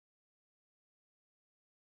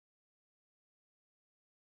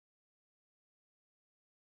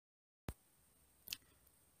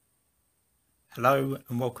Hello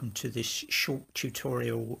and welcome to this short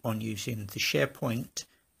tutorial on using the SharePoint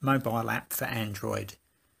mobile app for Android.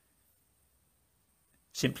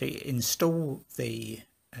 Simply install the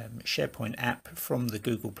SharePoint app from the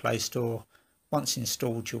Google Play Store. Once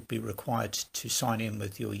installed, you'll be required to sign in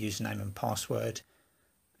with your username and password.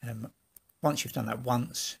 Once you've done that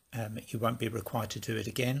once, you won't be required to do it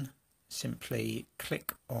again. Simply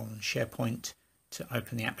click on SharePoint to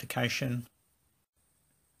open the application.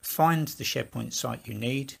 Find the SharePoint site you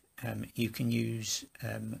need. You can use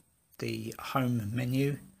the home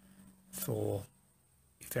menu for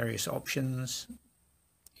various options.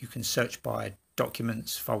 You can search by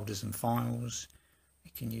documents, folders and files. You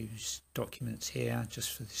can use documents here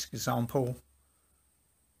just for this example.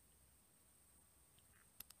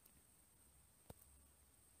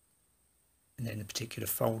 And then a particular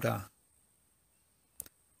folder.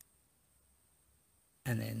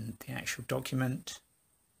 And then the actual document.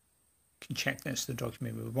 Can check that's the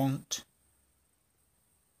document we want.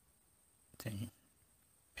 Then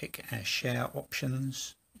pick our share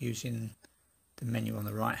options using the menu on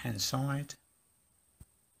the right hand side.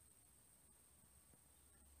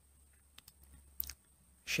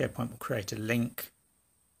 SharePoint will create a link.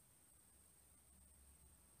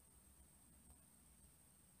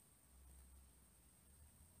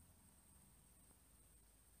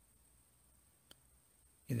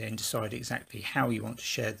 You then decide exactly how you want to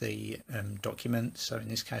share the document. So in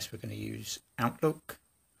this case, we're going to use Outlook.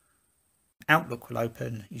 Outlook will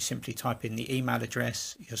open. You simply type in the email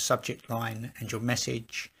address, your subject line and your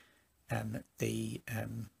message. The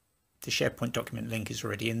SharePoint document link is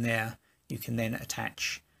already in there. You can then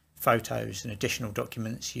attach photos and additional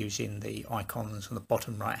documents using the icons on the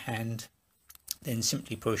bottom right hand. Then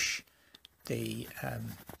simply push the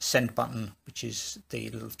send button, which is the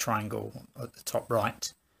little triangle at the top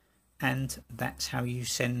right. And that's how you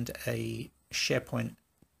send a SharePoint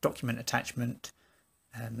document attachment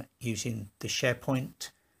using the SharePoint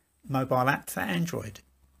mobile app for Android.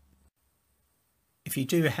 If you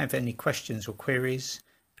do have any questions or queries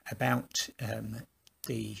about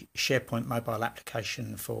the SharePoint mobile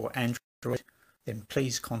application for Android, then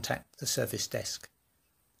please contact the service desk.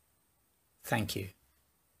 Thank you.